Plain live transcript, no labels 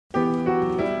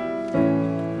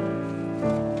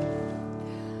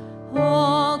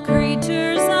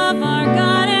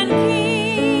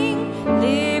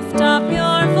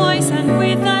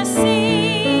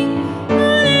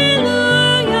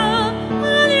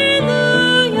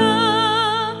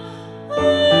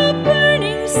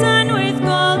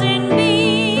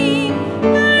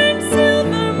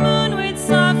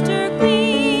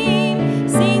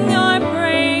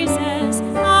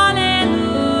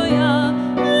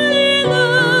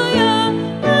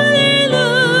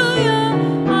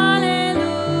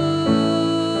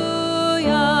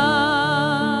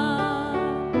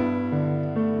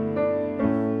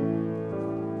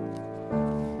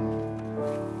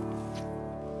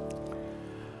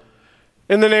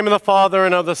In the name of the Father,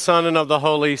 and of the Son, and of the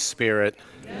Holy Spirit.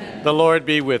 Amen. The Lord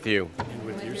be with you. And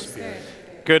with your spirit.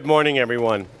 Good morning,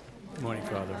 everyone. Good morning,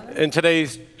 Father. In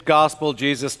today's gospel,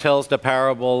 Jesus tells the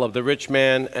parable of the rich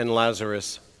man and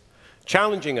Lazarus,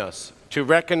 challenging us to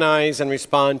recognize and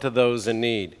respond to those in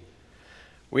need.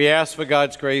 We ask for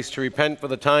God's grace to repent for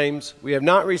the times we have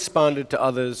not responded to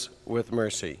others with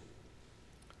mercy.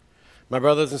 My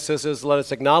brothers and sisters, let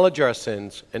us acknowledge our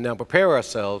sins and now prepare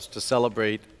ourselves to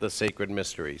celebrate the sacred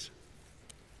mysteries.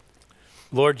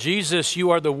 Lord Jesus, you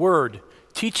are the Word,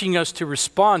 teaching us to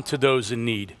respond to those in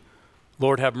need.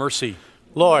 Lord, have mercy.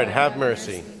 Lord, have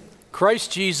mercy.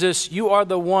 Christ Jesus, you are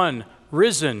the one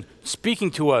risen,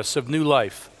 speaking to us of new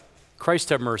life. Christ,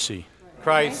 have mercy.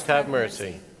 Christ, have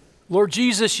mercy. Lord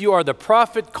Jesus, you are the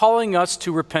prophet calling us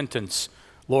to repentance.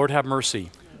 Lord, have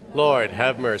mercy. Lord,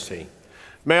 have mercy.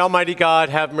 May Almighty God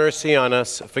have mercy on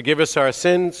us, forgive us our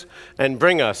sins, and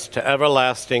bring us to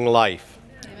everlasting life.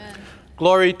 Amen.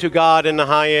 Glory to God in the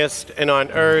highest, and on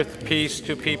earth peace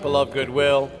to people of good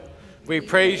will. We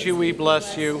praise you, we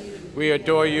bless you, we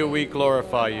adore you, we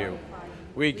glorify you.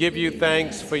 We give you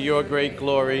thanks for your great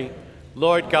glory.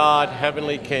 Lord God,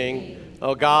 heavenly King,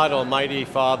 O God, almighty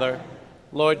Father,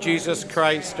 Lord Jesus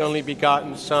Christ, only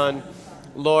begotten Son,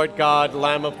 Lord God,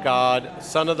 Lamb of God,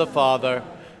 Son of the Father,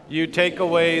 you take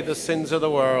away the sins of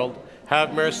the world,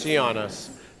 have mercy on us.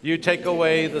 You take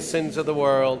away the sins of the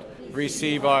world,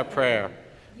 receive our prayer.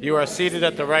 You are seated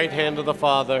at the right hand of the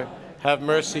Father, have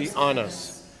mercy on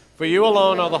us. For you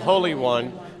alone are the Holy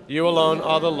One, you alone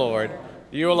are the Lord,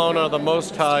 you alone are the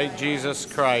Most High, Jesus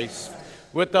Christ,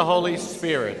 with the Holy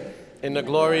Spirit, in the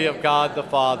glory of God the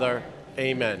Father.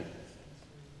 Amen.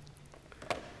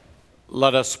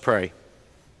 Let us pray.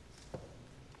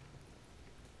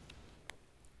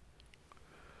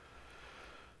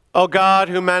 O God,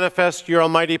 who manifest your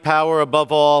almighty power above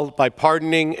all by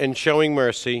pardoning and showing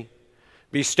mercy,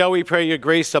 bestow, we pray, your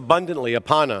grace abundantly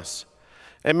upon us,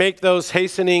 and make those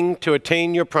hastening to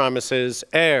attain your promises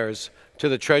heirs to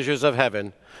the treasures of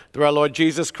heaven, through our Lord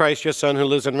Jesus Christ, your Son, who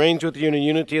lives and reigns with you in the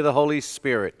unity of the Holy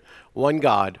Spirit, one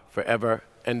God, forever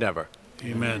and ever.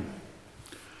 Amen.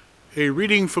 A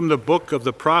reading from the book of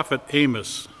the prophet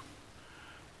Amos.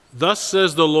 Thus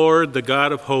says the Lord, the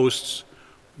God of hosts,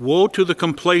 woe to the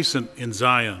complacent in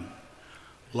Zion,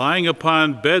 lying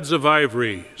upon beds of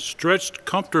ivory, stretched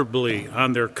comfortably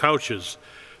on their couches.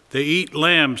 They eat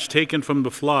lambs taken from the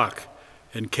flock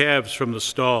and calves from the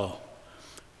stall,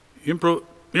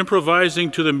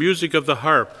 improvising to the music of the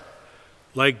harp.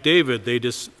 Like David, they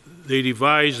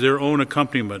devise their own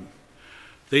accompaniment.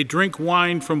 They drink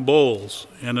wine from bowls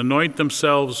and anoint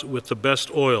themselves with the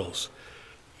best oils,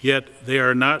 yet they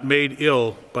are not made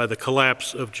ill by the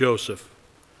collapse of Joseph.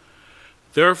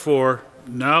 Therefore,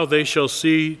 now they shall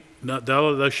be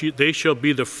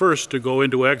the first to go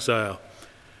into exile,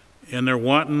 and their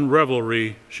wanton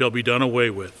revelry shall be done away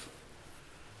with.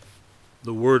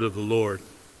 The word of the Lord.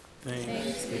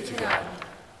 Thanks be to God.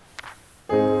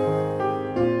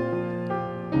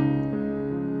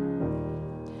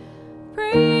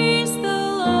 Praise the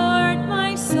Lord,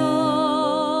 my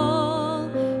soul.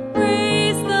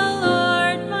 Praise the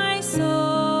Lord, my soul.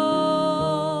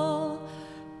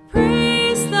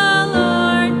 Praise the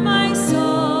Lord, my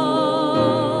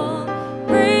soul.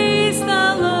 Praise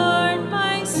the Lord,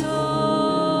 my soul.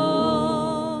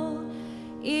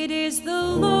 It is the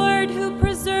Lord who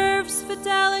preserves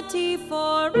fidelity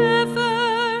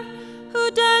forever,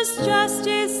 who does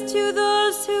justice to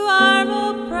those who are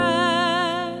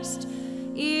oppressed.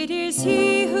 It is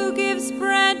he who gives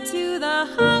bread to the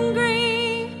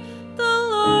hungry, the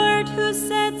Lord who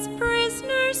sets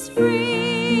prisoners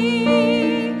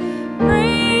free.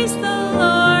 Praise the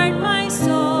Lord, my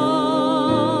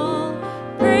soul.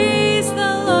 Praise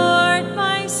the Lord,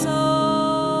 my soul.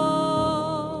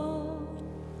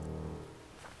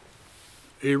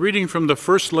 A reading from the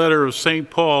first letter of St.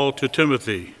 Paul to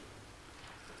Timothy.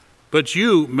 But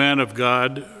you, man of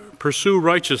God, pursue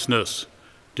righteousness,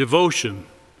 devotion,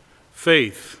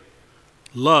 faith,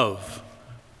 love,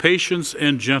 patience,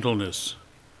 and gentleness.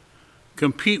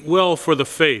 Compete well for the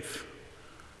faith.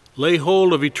 Lay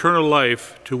hold of eternal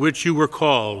life to which you were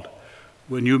called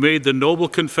when you made the noble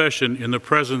confession in the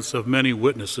presence of many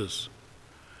witnesses.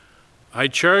 I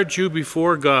charge you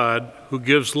before God, who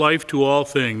gives life to all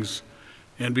things,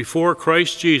 and before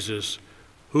Christ Jesus,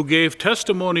 who gave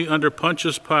testimony under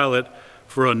Pontius Pilate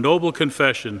for a noble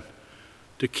confession,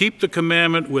 to keep the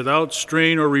commandment without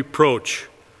strain or reproach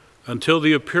until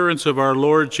the appearance of our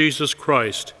Lord Jesus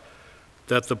Christ,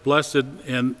 that the blessed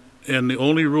and the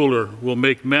only ruler will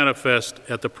make manifest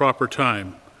at the proper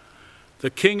time. The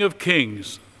King of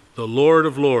Kings, the Lord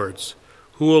of Lords,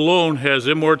 who alone has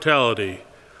immortality,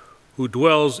 who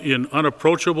dwells in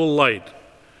unapproachable light,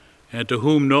 and to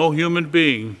whom no human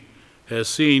being has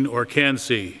seen or can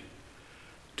see.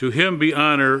 To him be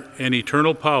honor and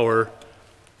eternal power.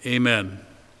 Amen.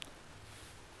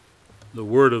 The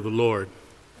word of the Lord.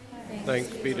 Thanks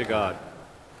be to God.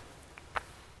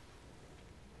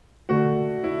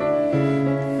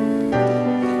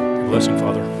 Blessing,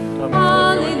 Father.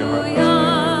 Hallelujah,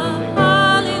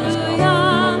 hallelujah,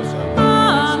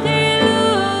 hallelujah,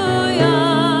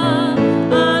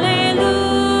 hallelujah,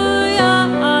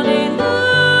 hallelujah,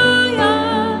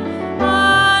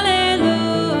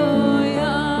 hallelujah.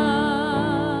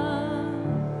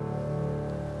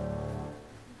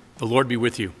 The Lord be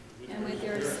with you. And with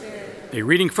your spirit. A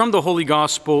reading from the Holy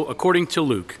Gospel according to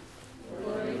Luke.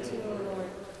 Glory to you, Lord.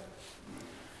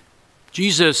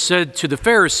 Jesus said to the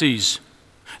Pharisees,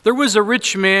 "There was a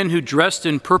rich man who dressed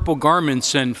in purple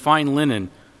garments and fine linen,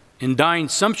 and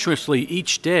dined sumptuously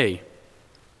each day.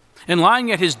 And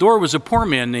lying at his door was a poor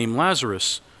man named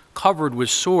Lazarus, covered with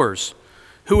sores,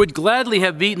 who would gladly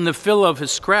have eaten the fill of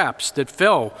his scraps that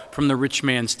fell from the rich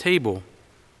man's table.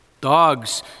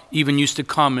 Dogs even used to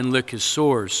come and lick his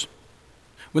sores.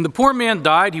 When the poor man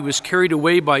died, he was carried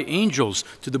away by angels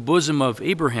to the bosom of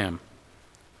Abraham.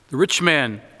 The rich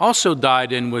man also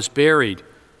died and was buried.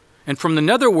 And from the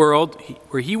netherworld,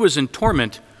 where he was in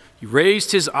torment, he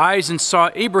raised his eyes and saw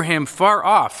Abraham far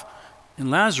off and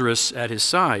Lazarus at his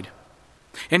side.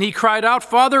 And he cried out,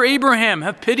 'Father Abraham,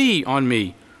 have pity on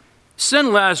me.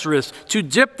 Send Lazarus to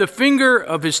dip the finger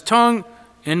of his tongue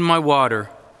in my water,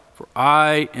 for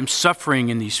I am suffering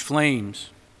in these flames.'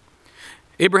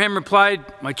 Abraham replied,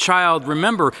 'My child,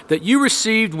 remember that you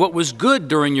received what was good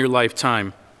during your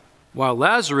lifetime, while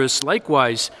Lazarus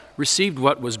likewise received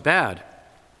what was bad.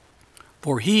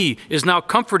 For he is now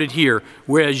comforted here,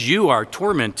 whereas you are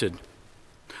tormented.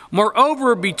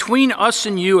 Moreover, between us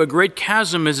and you a great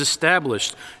chasm is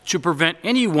established to prevent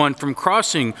anyone from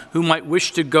crossing who might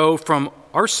wish to go from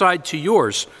our side to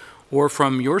yours, or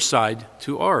from your side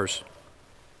to ours.'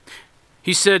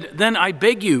 He said, 'Then I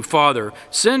beg you, Father,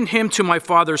 send him to my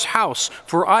father's house,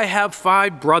 for I have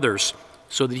 5 brothers,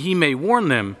 so that he may warn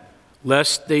them,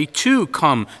 lest they too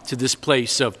come to this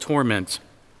place of torment.'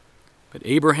 But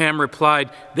Abraham replied,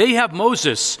 'They have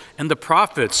Moses and the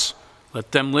prophets.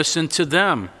 Let them listen to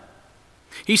them.'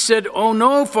 He said, 'Oh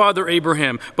no, Father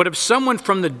Abraham, but if someone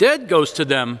from the dead goes to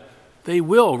them, they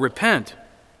will repent.'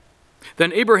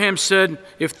 Then Abraham said,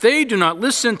 'If they do not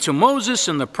listen to Moses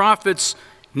and the prophets,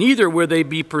 neither will they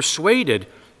be persuaded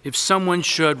if someone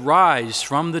should rise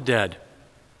from the dead.'"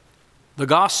 The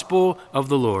Gospel of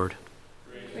the Lord.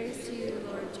 Praise to you,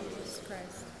 Lord Jesus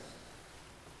Christ.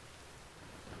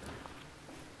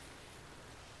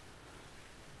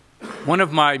 One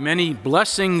of my many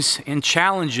blessings and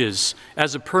challenges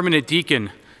as a permanent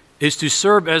deacon is to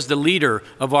serve as the leader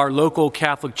of our local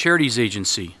Catholic Charities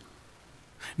Agency.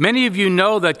 Many of you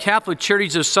know that Catholic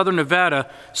Charities of Southern Nevada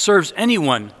serves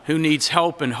anyone who needs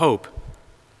help and hope.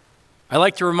 I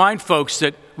like to remind folks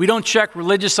that we don't check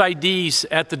religious IDs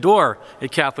at the door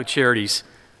at Catholic Charities.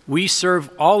 We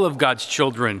serve all of God's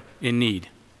children in need.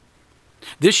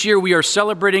 This year we are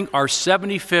celebrating our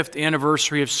 75th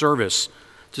anniversary of service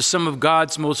to some of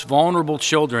God's most vulnerable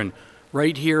children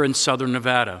right here in Southern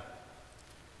Nevada.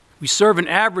 We serve an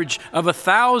average of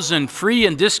 1,000 free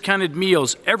and discounted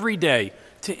meals every day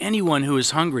to anyone who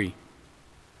is hungry.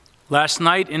 Last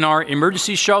night in our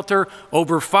emergency shelter,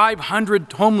 over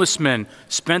 500 homeless men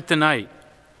spent the night,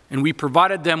 and we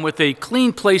provided them with a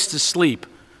clean place to sleep,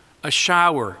 a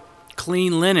shower,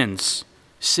 clean linens,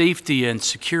 safety, and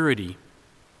security.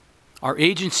 Our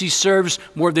agency serves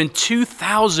more than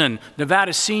 2,000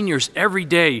 Nevada seniors every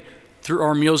day through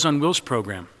our Meals on Wheels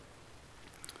program.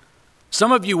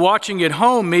 Some of you watching at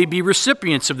home may be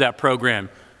recipients of that program,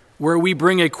 where we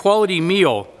bring a quality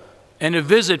meal and a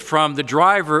visit from the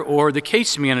driver or the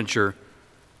case manager,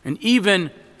 and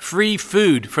even free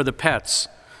food for the pets,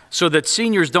 so that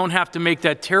seniors don't have to make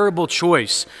that terrible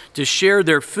choice to share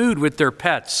their food with their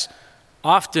pets.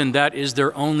 Often that is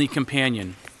their only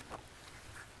companion.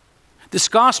 This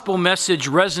gospel message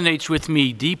resonates with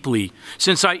me deeply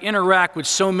since I interact with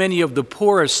so many of the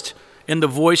poorest and the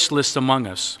voiceless among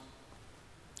us.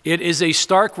 It is a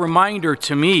stark reminder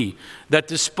to me that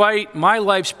despite my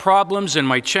life's problems and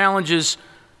my challenges,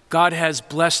 God has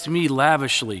blessed me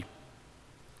lavishly.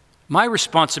 My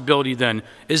responsibility then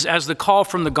is, as the call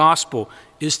from the gospel,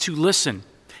 is to listen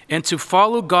and to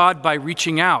follow God by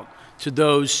reaching out to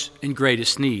those in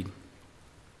greatest need.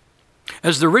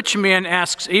 As the rich man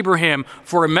asks Abraham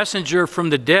for a messenger from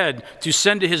the dead to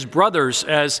send to his brothers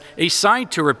as a sign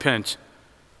to repent,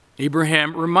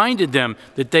 Abraham reminded them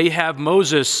that they have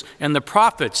Moses and the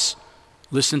prophets.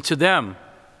 Listen to them.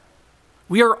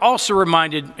 We are also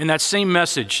reminded in that same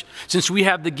message, since we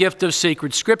have the gift of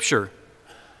sacred scripture,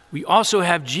 we also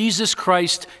have Jesus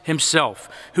Christ himself,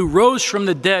 who rose from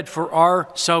the dead for our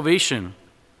salvation.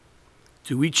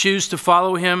 Do we choose to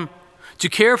follow him, to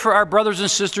care for our brothers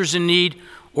and sisters in need,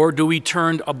 or do we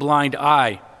turn a blind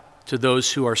eye to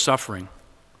those who are suffering?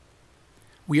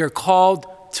 We are called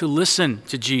to listen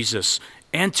to Jesus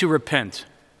and to repent,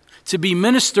 to be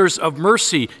ministers of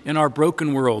mercy in our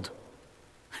broken world.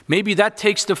 Maybe that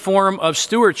takes the form of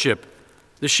stewardship,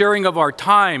 the sharing of our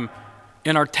time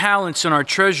and our talents and our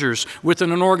treasures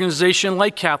within an organization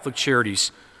like Catholic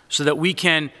Charities so that we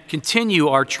can continue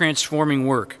our transforming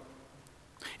work.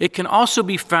 It can also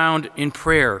be found in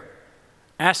prayer,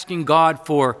 asking God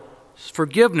for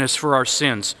forgiveness for our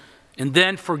sins, and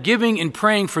then forgiving and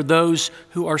praying for those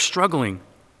who are struggling,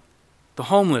 the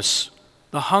homeless,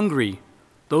 the hungry,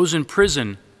 those in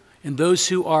prison, and those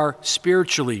who are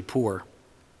spiritually poor.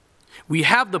 We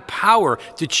have the power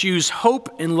to choose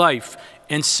hope in life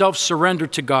and self-surrender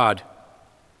to God,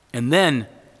 and then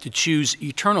to choose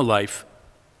eternal life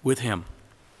with him.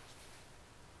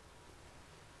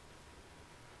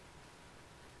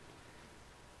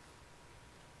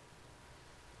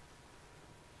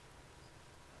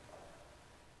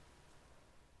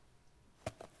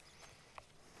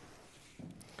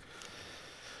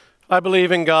 I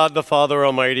believe in God, the Father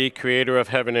Almighty, creator of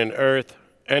heaven and earth,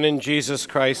 and in Jesus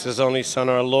Christ, his only Son,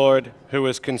 our Lord, who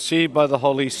was conceived by the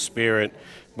Holy Spirit,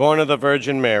 born of the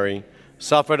Virgin Mary,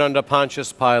 suffered under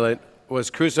Pontius Pilate, was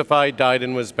crucified, died,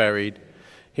 and was buried.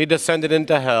 He descended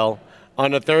into hell.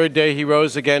 On the third day he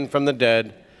rose again from the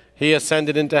dead. He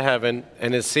ascended into heaven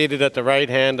and is seated at the right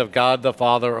hand of God the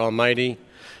Father Almighty.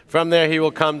 From there he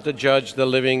will come to judge the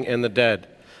living and the dead.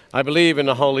 I believe in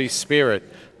the Holy Spirit,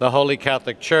 the Holy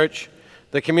Catholic Church,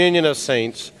 the communion of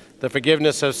saints, the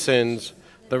forgiveness of sins,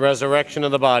 the resurrection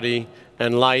of the body,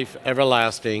 and life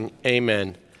everlasting.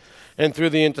 Amen. And through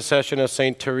the intercession of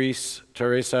Saint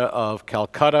Teresa of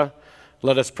Calcutta,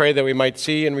 let us pray that we might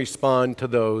see and respond to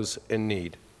those in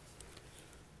need.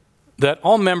 That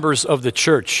all members of the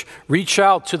church reach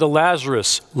out to the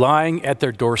Lazarus lying at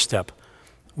their doorstep.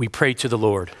 We pray to the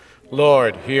Lord.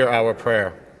 Lord, hear our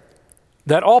prayer.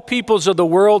 That all peoples of the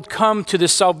world come to the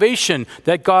salvation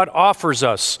that God offers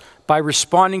us by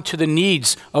responding to the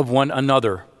needs of one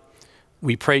another.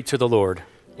 We pray to the Lord.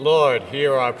 Lord,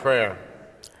 hear our prayer.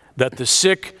 That the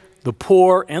sick, the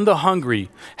poor, and the hungry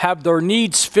have their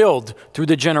needs filled through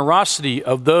the generosity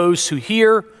of those who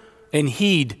hear and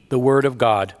heed the word of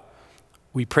God.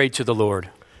 We pray to the Lord.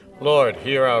 Lord,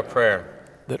 hear our prayer.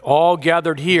 That all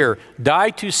gathered here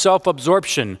die to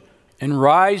self-absorption and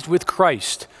rise with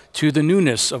Christ to the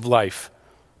newness of life.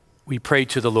 We pray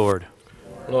to the Lord.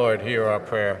 Lord, hear our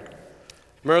prayer.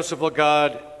 Merciful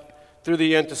God, through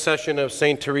the intercession of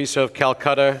Saint Teresa of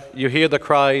Calcutta, you hear the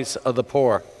cries of the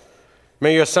poor.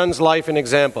 May your Son's life and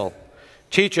example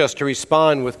teach us to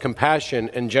respond with compassion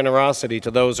and generosity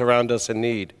to those around us in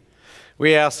need.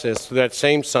 We ask this through that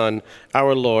same Son,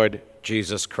 our Lord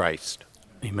Jesus Christ.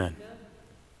 Amen.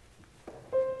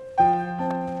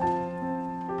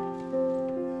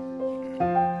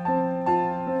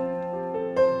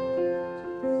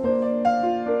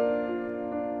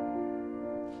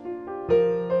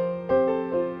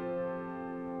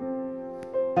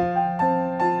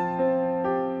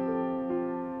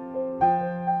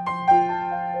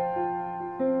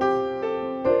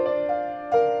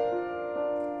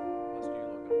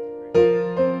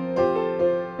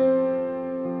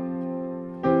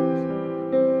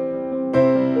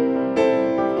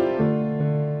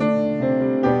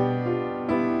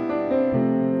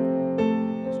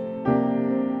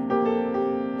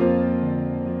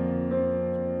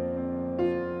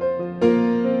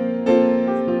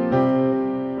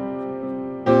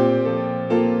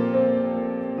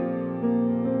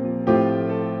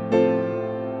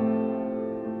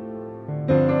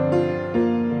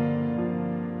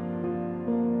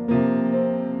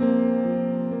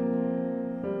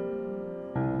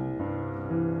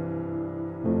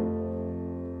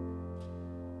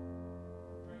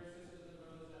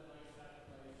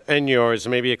 And yours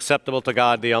may be acceptable to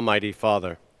God, the Almighty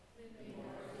Father.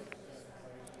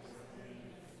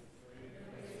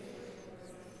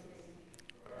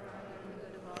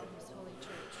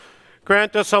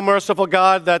 Grant us, O merciful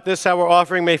God, that this our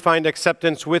offering may find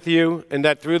acceptance with you, and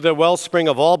that through the wellspring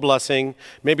of all blessing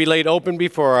may be laid open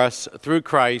before us through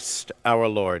Christ our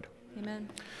Lord. Amen.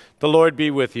 The Lord be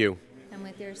with you. And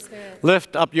with your spirit,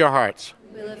 Lift up your hearts.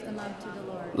 we lift them up to the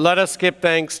Lord. Let us give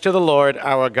thanks to the Lord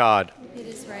our God. It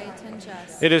is right and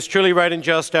just. It is truly right and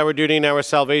just, our duty and our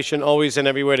salvation, always and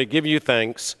everywhere to give you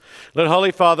thanks. Let Holy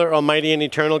Father, Almighty and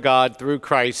eternal God, through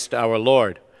Christ our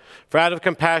Lord, for out of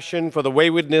compassion for the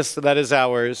waywardness that is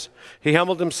ours, he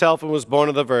humbled himself and was born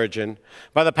of the Virgin.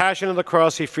 By the passion of the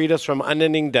cross, he freed us from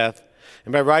unending death,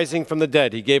 and by rising from the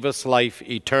dead, he gave us life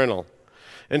eternal.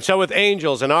 And so with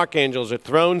angels and archangels, with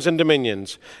thrones and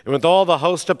dominions, and with all the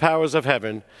host of powers of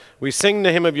heaven, we sing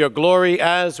the hymn of your glory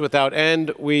as without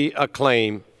end we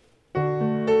acclaim.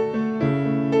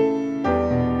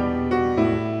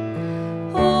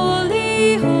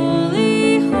 Holy,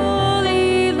 holy,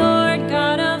 holy, Lord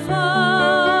God of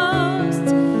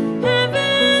hosts.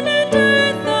 Heaven and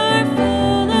earth are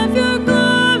full of your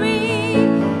glory.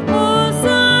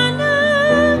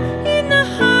 Hosanna in the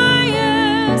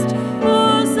highest.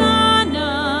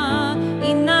 Hosanna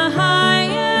in the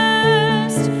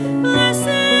highest. Blessed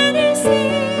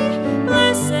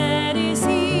is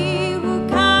he who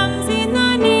comes in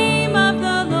the name of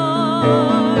the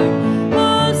Lord.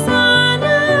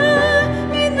 Hosanna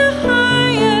in the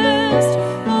highest.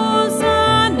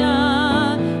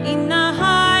 Hosanna in the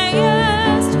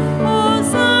highest.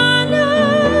 Hosanna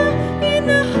in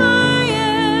the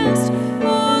highest.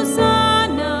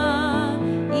 Hosanna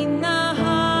in the highest.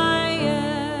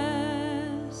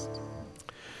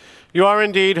 You are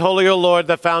indeed holy, O Lord,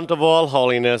 the fount of all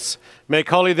holiness. Make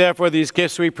holy, therefore, these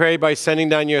gifts, we pray, by sending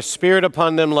down your Spirit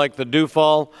upon them like the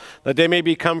dewfall, that they may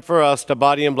become for us the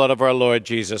body and blood of our Lord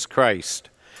Jesus Christ.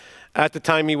 At the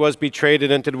time he was betrayed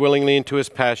and entered willingly into his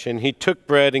passion, he took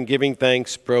bread and, giving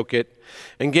thanks, broke it,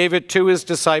 and gave it to his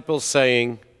disciples,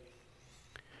 saying,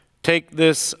 "Take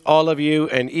this, all of you,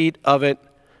 and eat of it,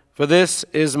 for this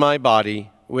is my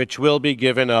body, which will be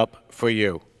given up for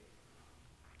you."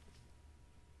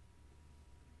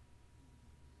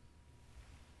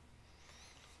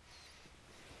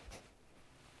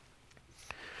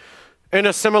 In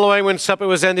a similar way, when supper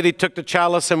was ended, he took the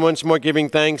chalice, and once more giving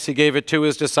thanks, he gave it to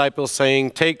his disciples,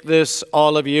 saying, "Take this,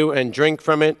 all of you, and drink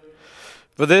from it.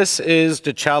 For this is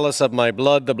the chalice of my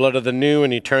blood, the blood of the new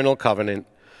and eternal covenant,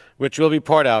 which will be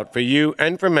poured out for you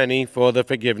and for many for the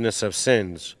forgiveness of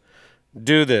sins.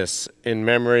 Do this in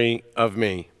memory of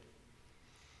me."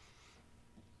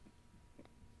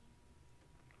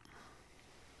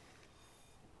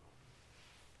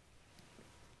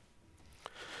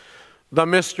 The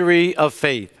mystery of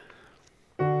faith.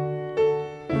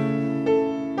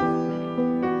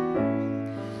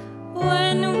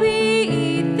 When we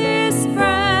eat this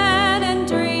bread and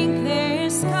drink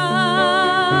this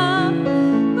cup,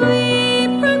 we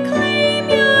proclaim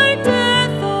your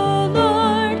death, O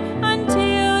Lord,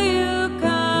 until you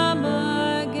come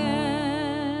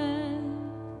again.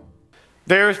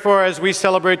 Therefore, as we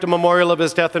celebrate the memorial of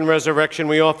his death and resurrection,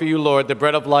 we offer you, Lord, the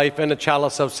bread of life and the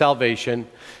chalice of salvation,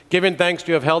 giving thanks to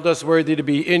you have held us worthy to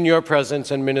be in your presence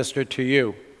and minister to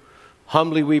you.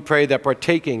 Humbly we pray that,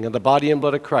 partaking of the body and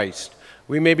blood of Christ,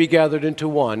 we may be gathered into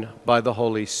one by the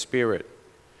Holy Spirit.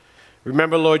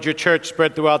 Remember, Lord, your church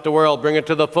spread throughout the world. Bring it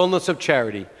to the fullness of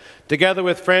charity, together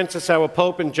with Francis, our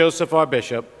Pope, and Joseph, our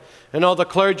Bishop, and all the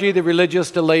clergy, the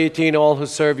religious, the laity, and all who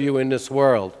serve you in this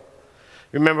world.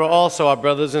 Remember also our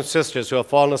brothers and sisters who have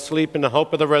fallen asleep in the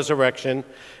hope of the resurrection,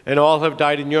 and all who have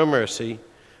died in your mercy.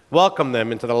 Welcome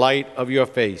them into the light of your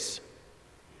face.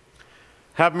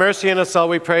 Have mercy on us all,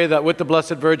 we pray, that with the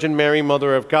Blessed Virgin Mary,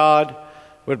 Mother of God,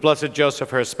 with Blessed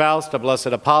Joseph, her spouse, the blessed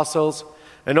apostles,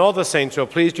 and all the saints who have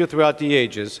pleased you throughout the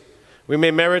ages, we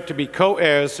may merit to be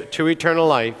co-heirs to eternal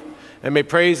life, and may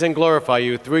praise and glorify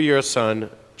you through your Son,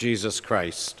 Jesus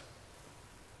Christ.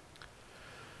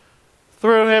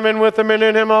 Through him and with him and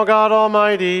in him, O God,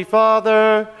 Almighty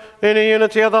Father, in the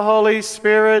unity of the Holy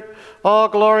Spirit, all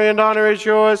glory and honor is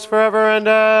yours forever and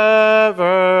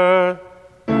ever.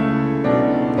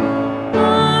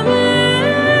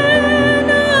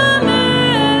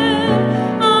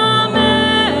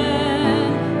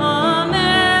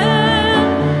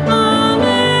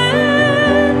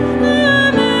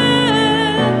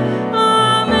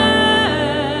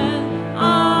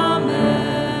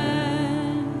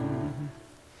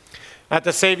 At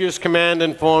the Savior's command,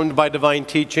 informed by divine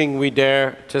teaching, we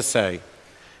dare to say,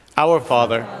 Our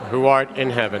Father, who art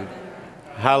in heaven,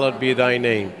 hallowed be thy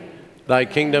name. Thy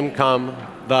kingdom come,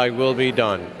 thy will be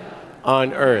done,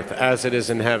 on earth as it is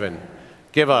in heaven.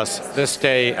 Give us this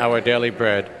day our daily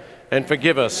bread, and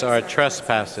forgive us our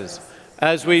trespasses,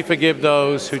 as we forgive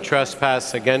those who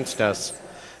trespass against us.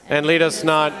 And lead us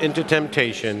not into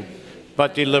temptation,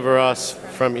 but deliver us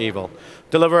from evil.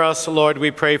 Deliver us, Lord, we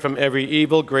pray, from every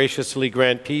evil. Graciously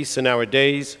grant peace in our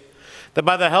days, that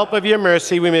by the help of your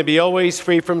mercy we may be always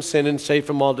free from sin and safe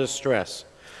from all distress,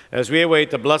 as we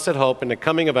await the blessed hope and the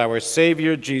coming of our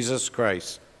Savior, Jesus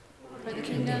Christ. For the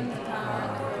kingdom, the power,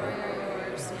 and the glory are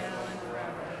yours, now and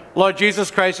forever. Lord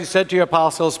Jesus Christ, you said to your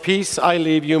apostles, "Peace I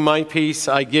leave you, my peace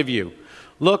I give you."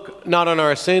 Look not on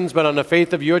our sins, but on the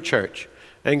faith of your church,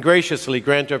 and graciously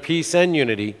grant her peace and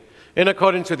unity, in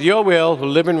accordance with your will, who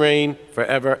live and reign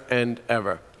forever and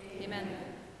ever. Amen.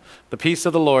 The peace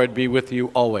of the Lord be with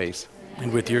you always.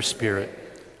 And with your spirit.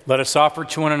 Let us offer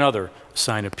to one another a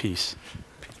sign of peace.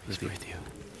 Peace be with you.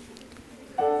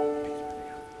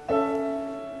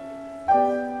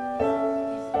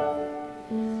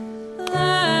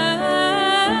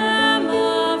 Lamb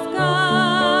of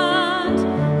God,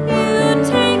 you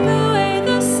take away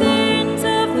the sins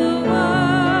of the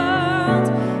world.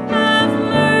 Have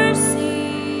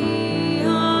mercy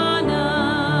on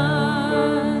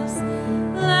us.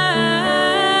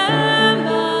 Lamb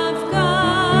of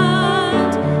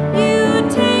God, you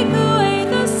take away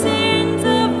the sins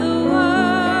of the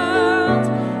world.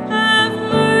 Have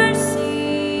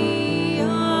mercy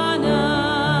on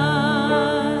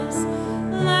us.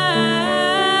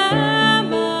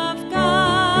 Lamb of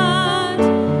God,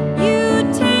 you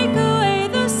take away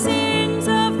the sins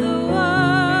of the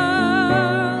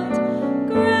world.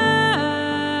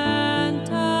 Grant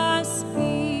us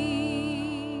peace.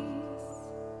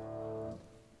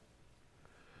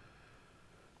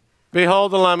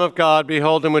 Behold the Lamb of God,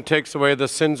 behold him who takes away the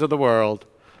sins of the world.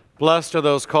 Blessed are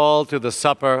those called to the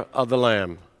supper of the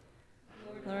Lamb.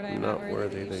 Lord, I am Not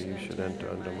worthy that you should enter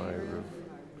under my roof,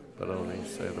 but only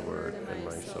say the word, and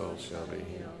my soul shall be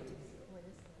healed.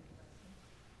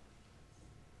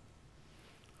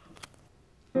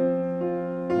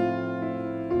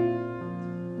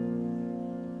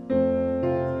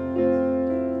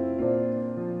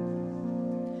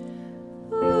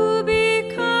 Ubi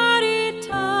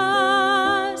caritas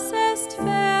est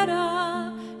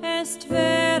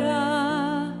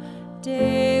vera,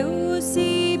 Deus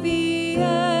ibi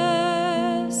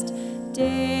est,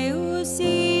 Deus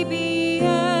ibi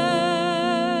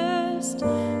est.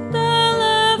 The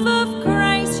love of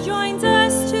Christ joins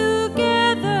us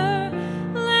together.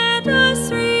 Let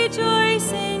us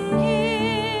rejoice in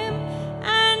Him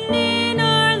and in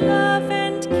our love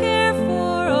and care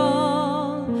for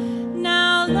all.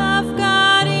 Now love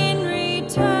God in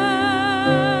return.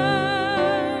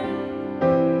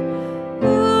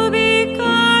 Ubi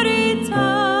caritas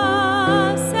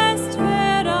est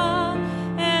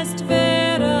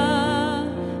vera,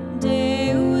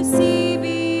 Deus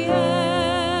ibi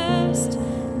est,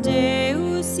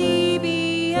 Deus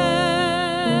ibi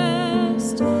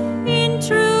est. In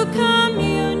true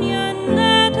communion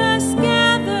let us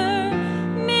gather,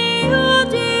 may all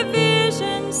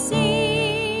division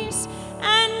cease,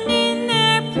 and in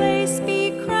their place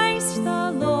be Christ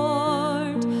the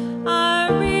Lord,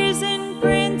 our risen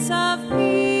Prince of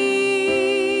Peace.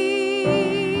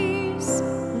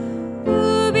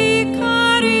 Ubi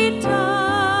caritas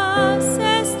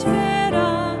est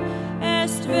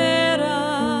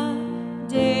vera,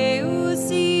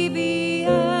 Deus ibi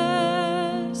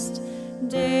est,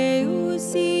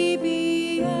 Deus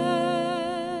ibi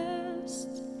est.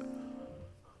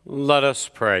 Let us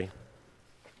pray.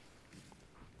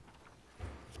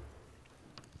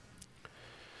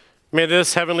 May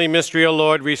this heavenly mystery, O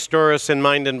Lord, restore us in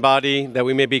mind and body, that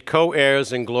we may be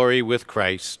co-heirs in glory with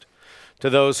Christ. To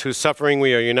those whose suffering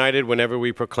we are united whenever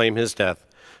we proclaim his death,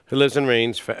 who lives and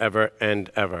reigns forever and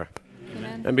ever.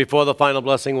 Amen. And before the final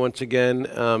blessing, once again,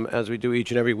 as we do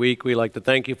each and every week, we'd like to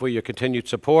thank you for your continued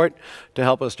support to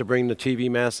help us to bring the TV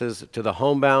masses to the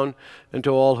homebound, and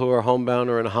to all who are homebound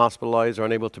or hospitalized or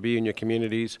unable to be in your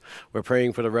communities. We're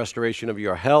praying for the restoration of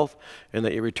your health and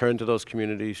that you return to those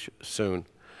communities soon.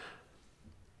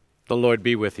 The Lord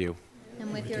be with you.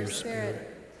 And with your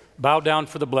spirit. Bow down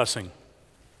for the blessing.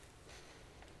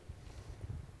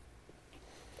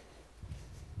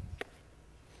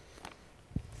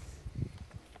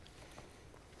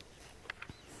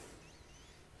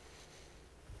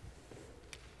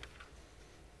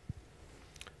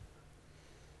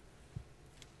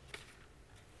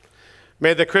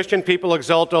 May the Christian people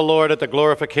exult, O Lord, at the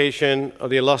glorification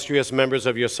of the illustrious members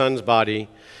of your Son's body,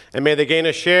 and may they gain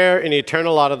a share in the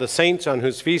eternal lot of the saints on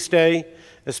whose feast day,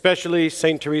 especially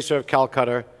St. Teresa of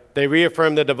Calcutta, they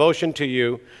reaffirm their devotion to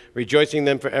you, rejoicing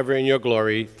them forever in your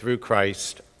glory through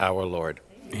Christ our Lord.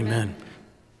 Amen.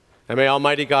 And may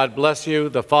Almighty God bless you,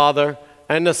 the Father,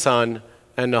 and the Son,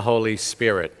 and the Holy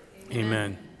Spirit.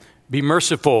 Amen. Be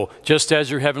merciful, just as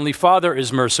your heavenly Father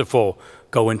is merciful.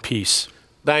 Go in peace.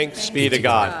 Thanks be to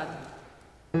God.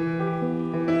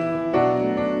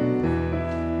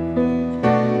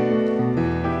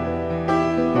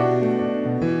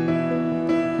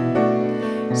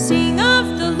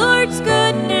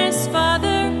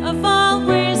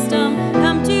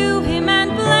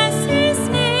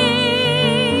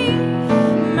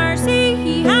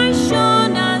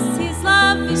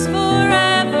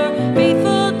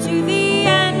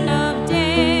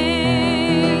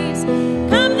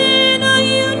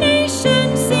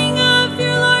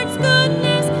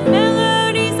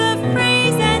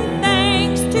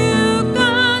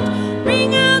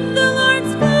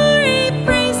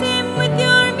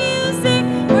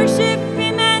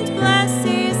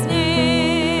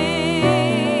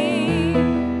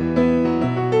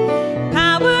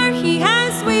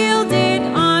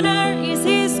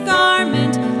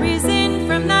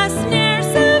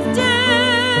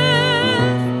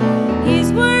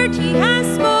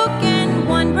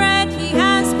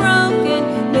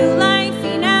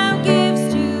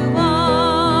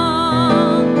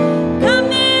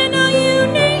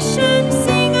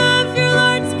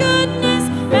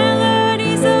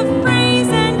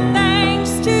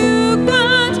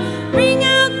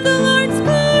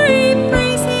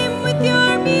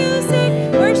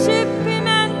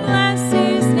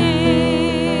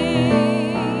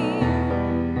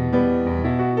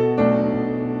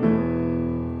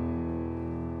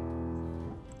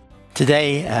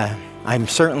 Today, I'm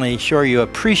certainly sure you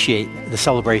appreciate the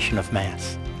celebration of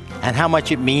Mass and how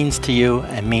much it means to you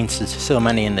and means to so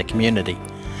many in the community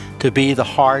to be the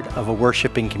heart of a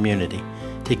worshiping community,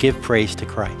 to give praise to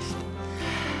Christ.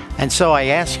 And so I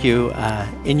ask you,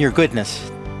 in your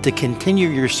goodness, to continue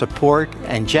your support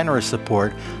and generous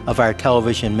support of our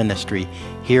television ministry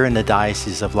here in the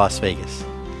Diocese of Las Vegas.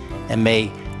 And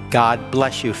may God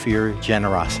bless you for your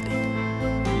generosity.